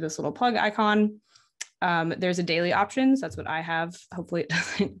access through this little plug icon. There's a daily options. That's what I have. Hopefully it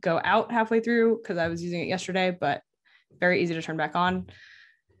doesn't go out halfway through because I was using it yesterday, but very easy to turn back on.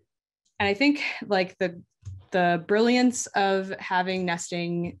 And I think like the brilliance of having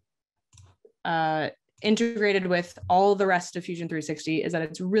nesting integrated with all the rest of Fusion 360 is that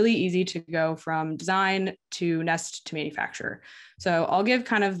it's really easy to go from design to nest to manufacture. So I'll give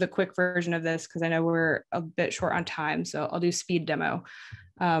kind of the quick version of this because I know we're a bit short on time. So I'll do speed demo.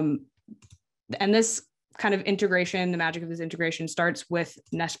 And this kind of integration, the magic of this integration starts with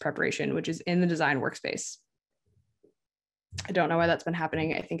nest preparation, which is in the design workspace. I don't know why that's been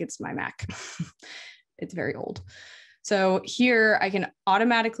happening. I think it's my Mac. It's very old. So here I can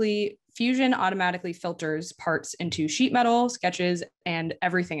Fusion automatically filters parts into sheet metal, sketches, and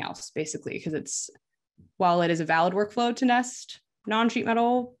everything else basically, because while it is a valid workflow to nest non-sheet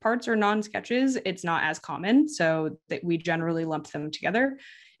metal parts or non-sketches, it's not as common. So that we generally lump them together.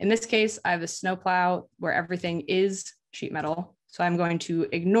 In this case, I have a snowplow where everything is sheet metal. So I'm going to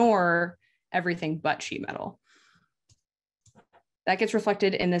ignore everything but sheet metal. That gets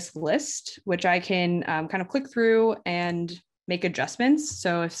reflected in this list, which I can kind of click through and make adjustments.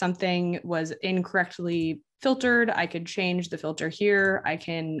 So if something was incorrectly filtered, I could change the filter here. I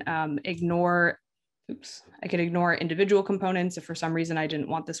can ignore individual components. If for some reason I didn't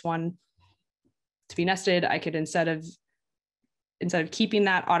want this one to be nested, I could instead of keeping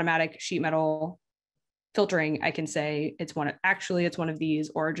that automatic sheet metal filtering, I can say it's one of these,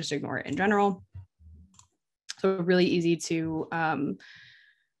 or just ignore it in general. So really easy to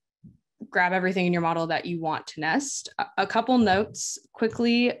grab everything in your model that you want to nest. A couple notes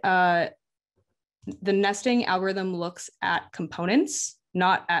quickly. The nesting algorithm looks at components,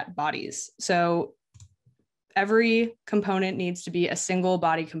 not at bodies. So every component needs to be a single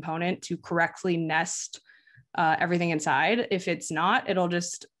body component to correctly nest everything inside. If it's not, it'll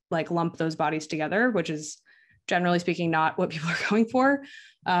just like lump those bodies together, which is generally speaking not what people are going for.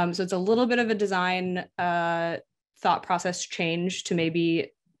 So it's a little bit of a design thought process change to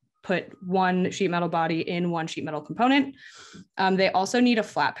maybe put one sheet metal body in one sheet metal component. They also need a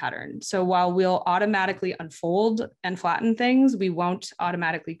flat pattern. So while we'll automatically unfold and flatten things, we won't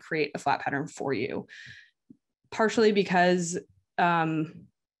automatically create a flat pattern for you. Partially because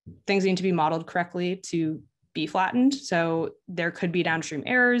things need to be modeled correctly to be flattened. So there could be downstream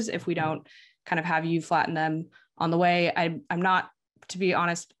errors if we don't kind of have you flatten them on the way. I'm not, to be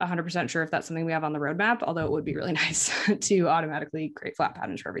honest, 100% sure if that's something we have on the roadmap, although it would be really nice to automatically create flat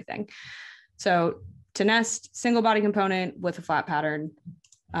patterns for everything. So to nest single body component with a flat pattern,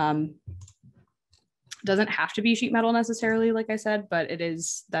 doesn't have to be sheet metal necessarily, like I said, but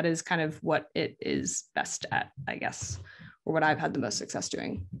that is kind of what it is best at, I guess, or what I've had the most success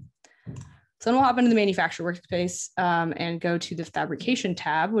doing. So then we'll hop into the manufacture workspace and go to the fabrication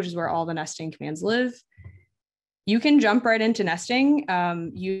tab, which is where all the nesting commands live. You can jump right into nesting.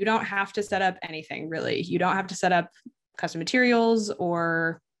 You don't have to set up anything really. You don't have to set up custom materials,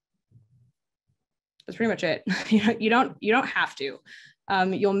 or that's pretty much it. You don't have to.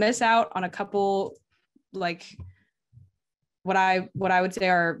 You'll miss out on a couple, like what I would say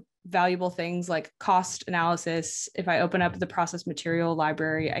are valuable things like cost analysis. If I open up the process material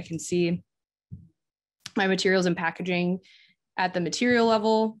library, I can see my materials and packaging. At the material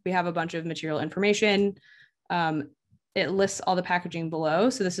level, we have a bunch of material information. It lists all the packaging below.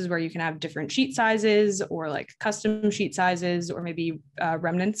 So this is where you can have different sheet sizes or like custom sheet sizes or maybe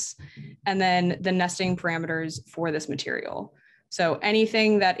remnants. And then the nesting parameters for this material. So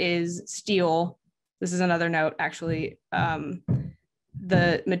anything that is steel, this is another note actually,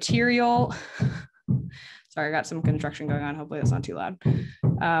 the material, sorry, I got some construction going on. Hopefully that's not too loud.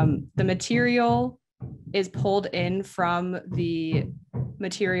 The material is pulled in from the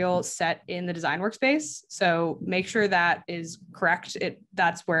material set in the design workspace. So make sure that is correct.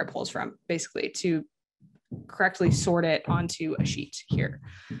 That's where it pulls from, basically, to correctly sort it onto a sheet here.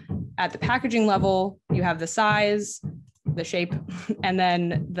 At the packaging level, you have the size, the shape, and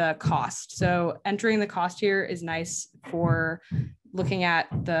then the cost. So entering the cost here is nice for looking at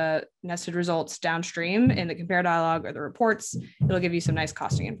the nested results downstream in the compare dialog or the reports, it'll give you some nice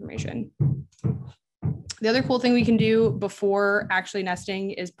costing information. The other cool thing we can do before actually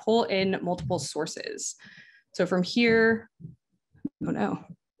nesting is pull in multiple sources. So from here, oh no,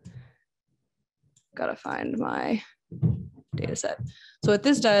 gotta find my data set. So what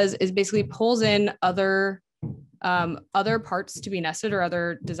this does is basically pulls in other parts to be nested or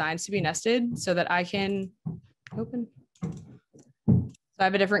other designs to be nested so that I can open. So I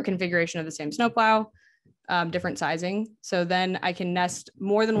have a different configuration of the same snowplow, different sizing. So then I can nest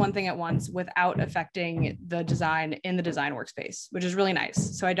more than one thing at once without affecting the design in the design workspace, which is really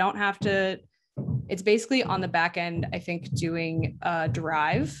nice. So I don't have to, it's basically on the back end, I think, doing a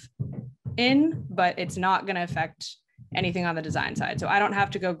drive in, but it's not going to affect anything on the design side. So I don't have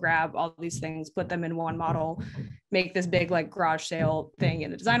to go grab all these things, put them in one model, make this big like garage sale thing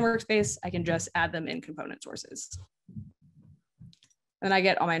in the design workspace. I can just add them in component sources. And I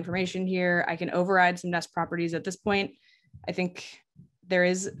get all my information here. I can override some nest properties at this point. I think there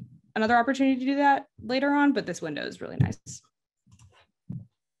is another opportunity to do that later on, but this window is really nice.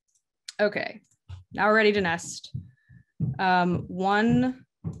 Okay, now we're ready to nest. One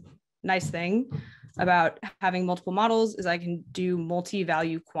nice thing about having multiple models is I can do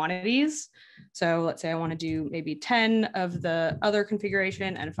multi-value quantities. So let's say I want to do maybe 10 of the other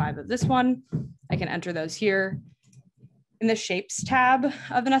configuration and 5 of this one. I can enter those here. In the shapes tab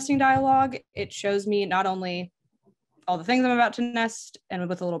of the nesting dialog, it shows me not only all the things I'm about to nest and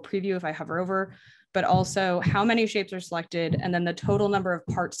with a little preview if I hover over, but also how many shapes are selected and then the total number of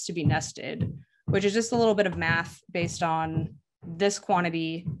parts to be nested, which is just a little bit of math based on this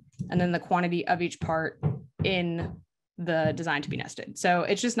quantity and then the quantity of each part in the design to be nested. So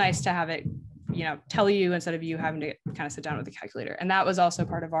it's just nice to have it, you know, tell you instead of you having to kind of sit down with the calculator. And that was also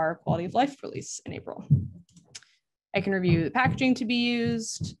part of our quality of life release in April. I can review the packaging to be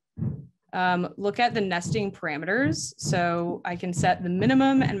used, look at the nesting parameters. So I can set the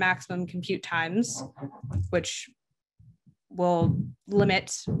minimum and maximum compute times, which will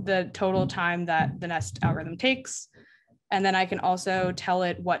limit the total time that the nest algorithm takes. And then I can also tell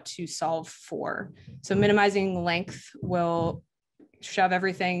it what to solve for. So minimizing length will shove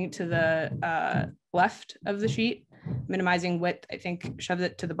everything to the left of the sheet. Minimizing width, I think, shoves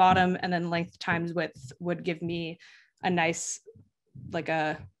it to the bottom, and then length times width would give me a nice, like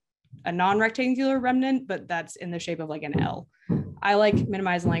a non-rectangular remnant, but that's in the shape of like an L. I like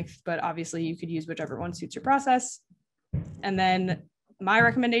minimize length, but obviously you could use whichever one suits your process. And then my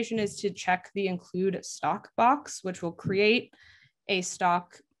recommendation is to check the include stock box, which will create a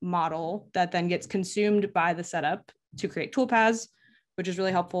stock model that then gets consumed by the setup to create toolpaths, which is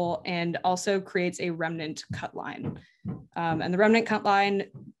really helpful, and also creates a remnant cut line. And the remnant cut line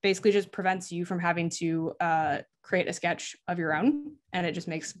basically just prevents you from having to create a sketch of your own, and it just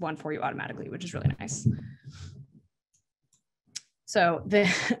makes one for you automatically, which is really nice. So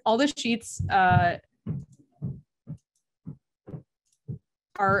all the sheets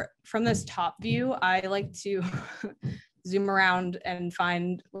are from this top view. I like to zoom around and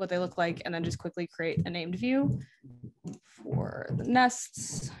find what they look like and then just quickly create a named view for the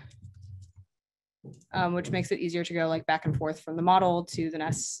nests, which makes it easier to go like back and forth from the model to the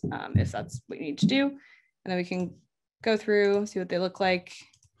nests if that's what you need to do. And then we can go through, see what they look like.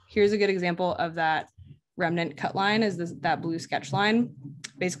 Here's a good example of that remnant cut line, is that blue sketch line.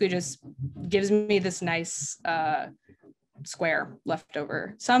 Basically just gives me this nice square left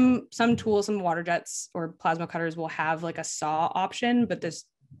over. Some tools, some water jets or plasma cutters will have like a saw option, but this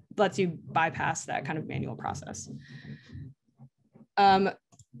lets you bypass that kind of manual process.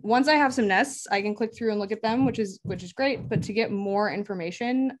 Once I have some nests, I can click through and look at them, which is great. But to get more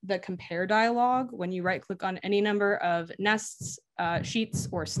information, the compare dialog, when you right click on any number of nests, sheets,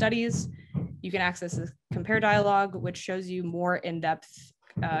 or studies, you can access the compare dialog, which shows you more in-depth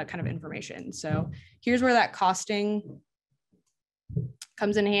kind of information. So here's where that costing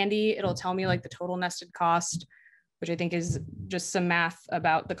comes in handy. It'll tell me like the total nested cost, which I think is just some math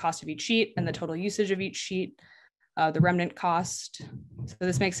about the cost of each sheet and the total usage of each sheet, the remnant cost. So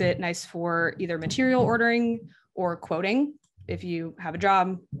this makes it nice for either material ordering or quoting. If you have a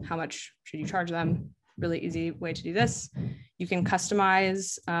job, how much should you charge them? Really easy way to do this. You can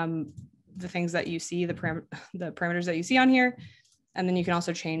customize the things that you see, the parameters that you see on here. And then you can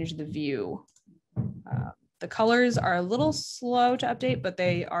also change the view. The colors are a little slow to update, but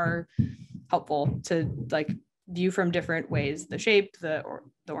they are helpful to like view from different ways, the shape, the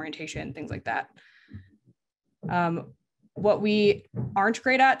orientation, things like that. What we aren't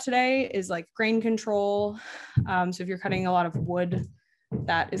great at today is like grain control. So if you're cutting a lot of wood,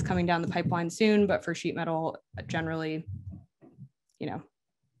 that is coming down the pipeline soon, but for sheet metal, generally, you know,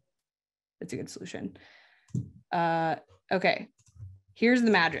 it's a good solution. Okay, here's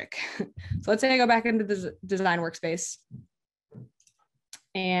the magic. So let's say I go back into the design workspace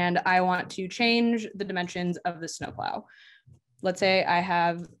and I want to change the dimensions of the snowplow. Let's say I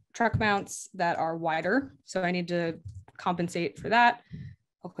have truck mounts that are wider, so I need to compensate for that.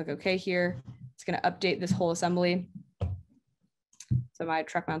 I'll click OK here. It's going to update this whole assembly. So my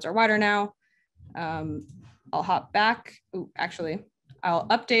truck mounts are wider now. I'll hop back. Actually, I'll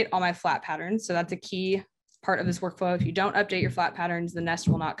update all my flat patterns. So that's a key part of this workflow. If you don't update your flat patterns, the nest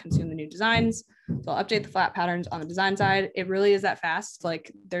will not consume the new designs. So I'll update the flat patterns on the design side. It really is that fast.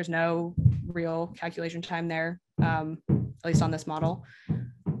 Like there's no real calculation time there, at least on this model.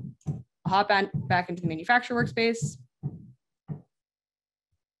 I'll hop back into the manufacturer workspace.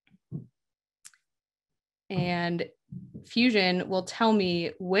 And Fusion will tell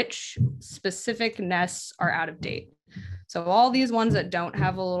me which specific nests are out of date. So all these ones that don't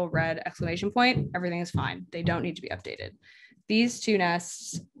have a little red exclamation point, everything is fine. They don't need to be updated. These two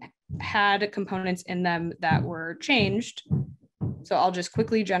nests had components in them that were changed. So I'll just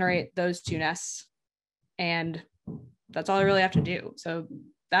quickly generate those two nests and that's all I really have to do. So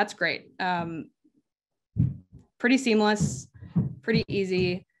that's great. Pretty seamless, pretty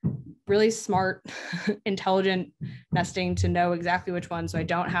easy. Really smart, intelligent nesting to know exactly which one. So I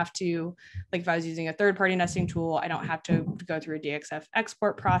don't have to, like if I was using a third-party nesting tool, I don't have to go through a DXF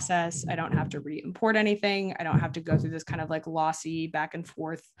export process. I don't have to re-import anything. I don't have to go through this kind of like lossy back and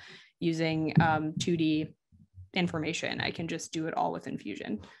forth using 2D information. I can just do it all within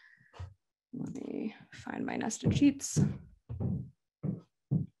Fusion. Let me find my nested sheets.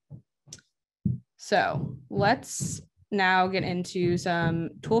 So let's now get into some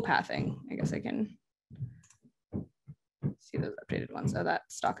tool pathing. I guess I can see those updated ones. Oh, that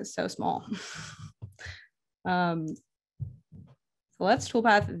stock is so small. So let's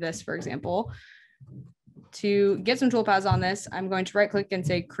toolpath this, for example. To get some toolpaths on this, I'm going to right click and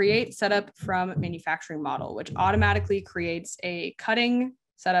say create setup from manufacturing model, which automatically creates a cutting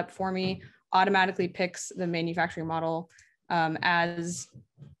setup for me, automatically picks the manufacturing model as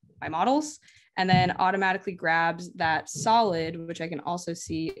my models, and then automatically grabs that solid, which I can also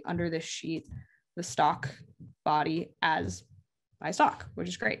see under this sheet, the stock body as my stock, which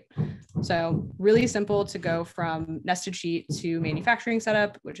is great. So really simple to go from nested sheet to manufacturing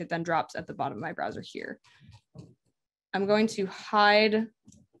setup, which it then drops at the bottom of my browser here. I'm going to hide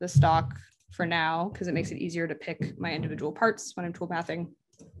the stock for now because it makes it easier to pick my individual parts when I'm toolpathing.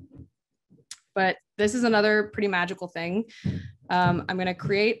 But this is another pretty magical thing. I'm going to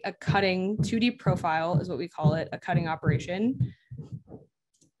create a cutting 2D profile is what we call it, a cutting operation. I'm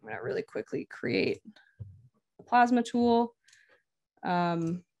going to really quickly create a plasma tool, which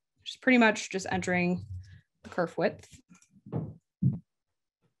is pretty much just entering the kerf width.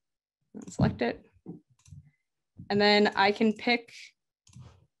 Select it. And then I can pick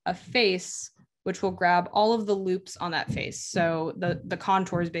a face which will grab all of the loops on that face. So the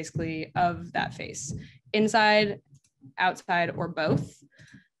contours basically of that face, inside, outside, or both.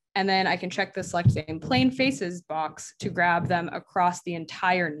 And then I can check the select same plane faces box to grab them across the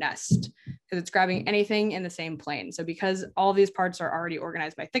entire nest because it's grabbing anything in the same plane. So because all these parts are already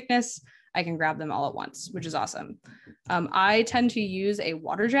organized by thickness, I can grab them all at once, which is awesome. I tend to use a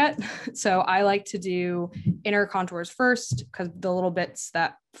water jet. So I like to do inner contours first because the little bits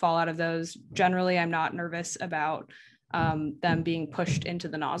that fall out of those, generally I'm not nervous about them being pushed into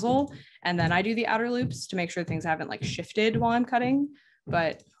the nozzle. And then I do the outer loops to make sure things haven't like shifted while I'm cutting.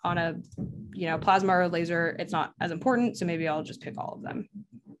 But on a plasma or laser, it's not as important. So maybe I'll just pick all of them.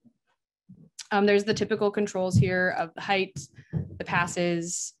 There's the typical controls here of the height, the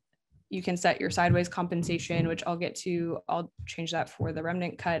passes. You can set your sideways compensation, which I'll get to. I'll change that for the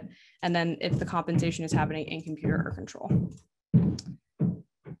remnant cut. And then if the compensation is happening in computer or control.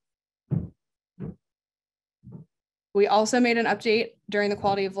 We also made an update during the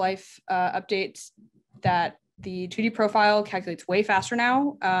quality of life update that the 2D profile calculates way faster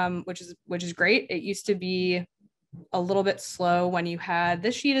now, which is great. It used to be a little bit slow when you had,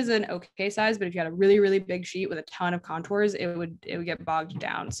 this sheet is an okay size, but if you had a really, really big sheet with a ton of contours, it would get bogged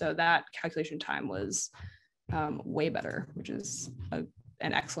down. So that calculation time was way better, which is an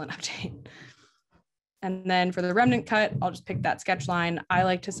excellent update. And then for the remnant cut, I'll just pick that sketch line. I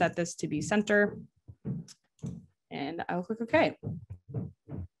like to set this to be center and I'll click OK.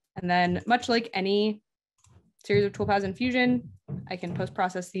 And then much like any series of toolpaths in Fusion, I can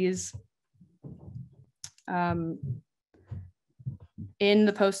post-process these. In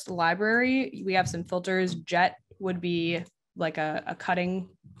the post library, we have some filters. Jet would be like a cutting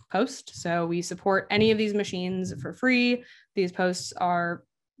post. So we support any of these machines for free. These posts are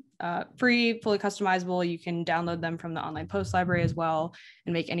free, fully customizable. You can download them from the online post library as well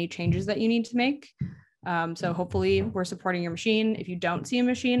and make any changes that you need to make. So hopefully we're supporting your machine. If you don't see a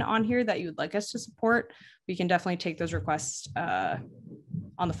machine on here that you would like us to support, we can definitely take those requests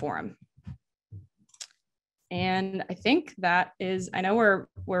on the forum. And I think that is, I know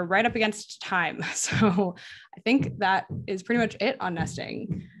we're right up against time. So I think that is pretty much it on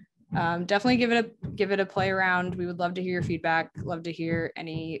nesting. Definitely give it a play around. We would love to hear your feedback, love to hear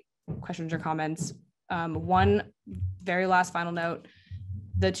any questions or comments. One very last final note,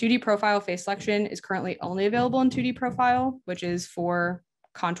 the 2D profile face selection is currently only available in 2D profile, which is for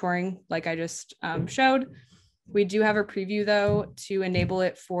contouring, like I just showed. We do have a preview though to enable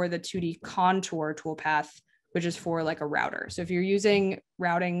it for the 2D contour toolpath, which is for like a router. So if you're using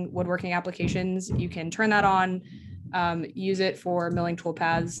routing woodworking applications, you can turn that on, use it for milling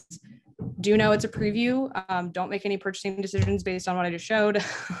toolpaths. Do know it's a preview. Don't make any purchasing decisions based on what I just showed.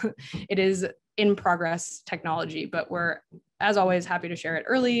 It is in progress technology, but we're, as always, happy to share it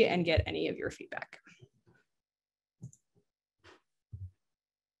early and get any of your feedback.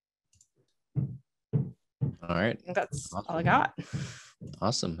 All right. That's all I got.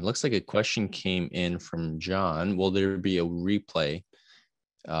 Awesome. It looks like a question came in from John. Will there be a replay?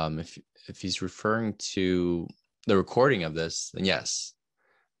 If he's referring to the recording of this, then yes.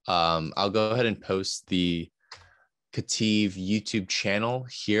 I'll go ahead and post the KETIV YouTube channel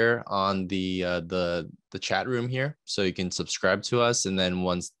here on the chat room here, so you can subscribe to us. And then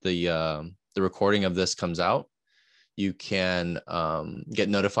once the recording of this comes out, you can get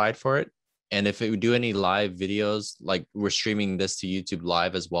notified for it. And if we do any live videos, like we're streaming this to YouTube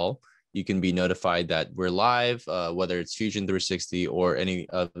live as well, you can be notified that we're live, whether it's Fusion 360 or any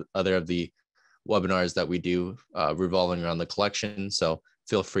other of the webinars that we do revolving around the collection. So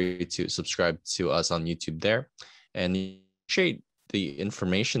feel free to subscribe to us on YouTube there. And appreciate the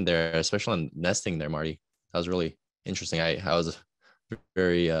information there, especially on nesting there, Marty. That was really interesting. I was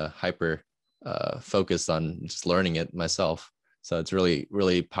very hyper focused on just learning it myself. So it's really,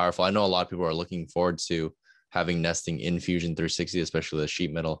 really powerful. I know a lot of people are looking forward to having nesting in Fusion 360, especially the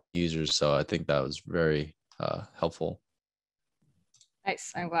sheet metal users. So I think that was very helpful.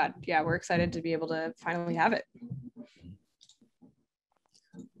 Nice. I'm glad. Yeah, we're excited to be able to finally have it.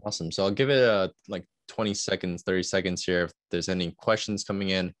 Awesome. So I'll give it like 20 seconds, 30 seconds here if there's any questions coming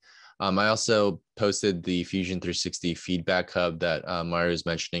in. I also posted the Fusion 360 feedback hub that Mario was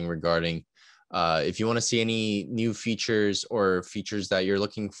mentioning regarding if you want to see any new features or features that you're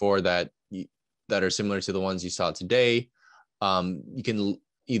looking for that are similar to the ones you saw today, you can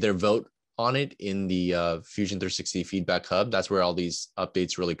either vote on it in the Fusion 360 feedback hub. That's where all these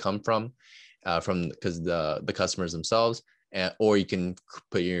updates really come from because the customers themselves, or you can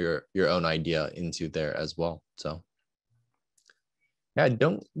put your own idea into there as well. So yeah,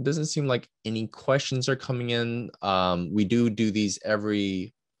 doesn't seem like any questions are coming in. We do these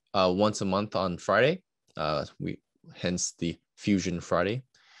every once a month on Friday. Hence the Fusion Friday.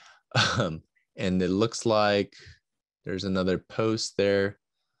 And it looks like there's another post there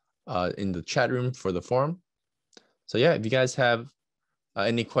in the chat room for the forum. So yeah, if you guys have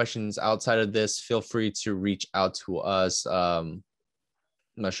any questions outside of this, feel free to reach out to us. I'm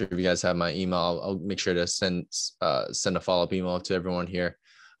not sure if you guys have my email. I'll make sure to send a follow-up email to everyone here.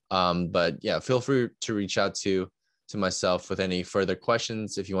 But yeah, feel free to reach out to myself with any further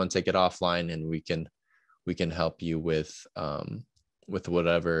questions if you want to take it offline, and we can help you with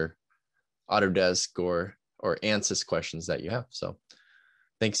whatever Autodesk or ANSYS questions that you have. So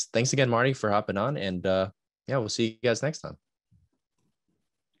thanks again, Marty, for hopping on, and yeah, we'll see you guys next time.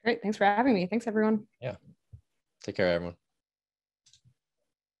 Great. Thanks for having me. Thanks, everyone. Yeah. Take care, everyone.